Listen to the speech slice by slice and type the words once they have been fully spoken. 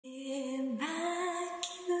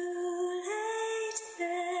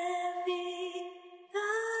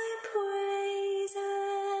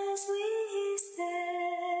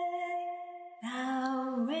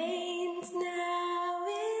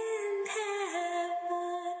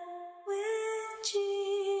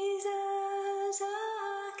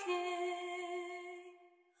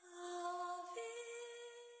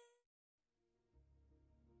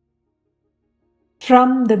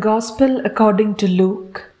From the Gospel according to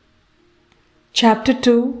Luke, chapter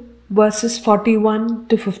 2, verses 41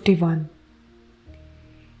 to 51.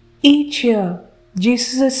 Each year,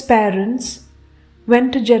 Jesus' parents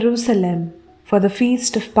went to Jerusalem for the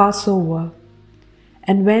feast of Passover,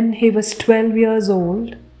 and when he was 12 years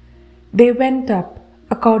old, they went up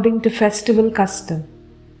according to festival custom.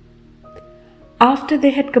 After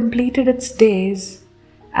they had completed its days,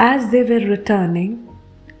 as they were returning,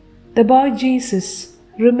 the boy Jesus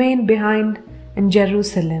remained behind in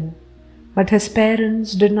Jerusalem, but his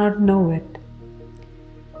parents did not know it.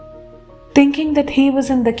 Thinking that he was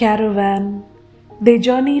in the caravan, they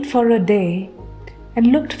journeyed for a day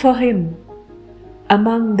and looked for him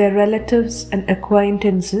among their relatives and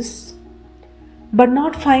acquaintances, but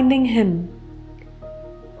not finding him,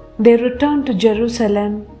 they returned to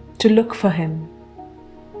Jerusalem to look for him.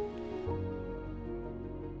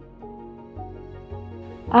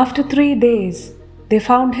 After 3 days, they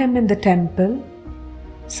found him in the temple,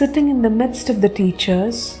 sitting in the midst of the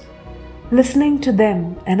teachers, listening to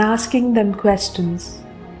them and asking them questions.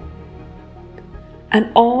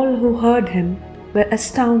 And all who heard him were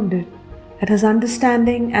astounded at his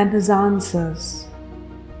understanding and his answers.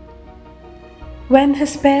 When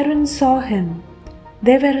his parents saw him,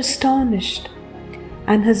 they were astonished,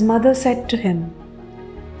 and his mother said to him,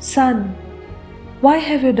 "Son, why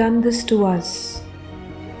have you done this to us?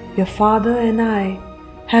 Your father and I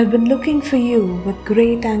have been looking for you with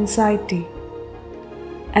great anxiety."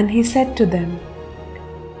 And he said to them,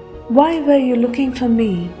 "Why were you looking for me?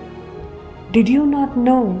 Did you not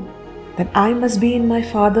know that I must be in my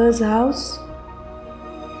Father's house?"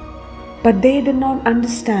 But they did not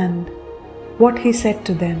understand what he said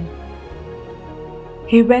to them.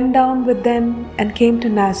 He went down with them and came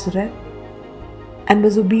to Nazareth and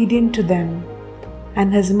was obedient to them,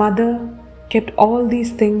 and his mother kept all these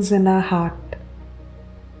things in her heart.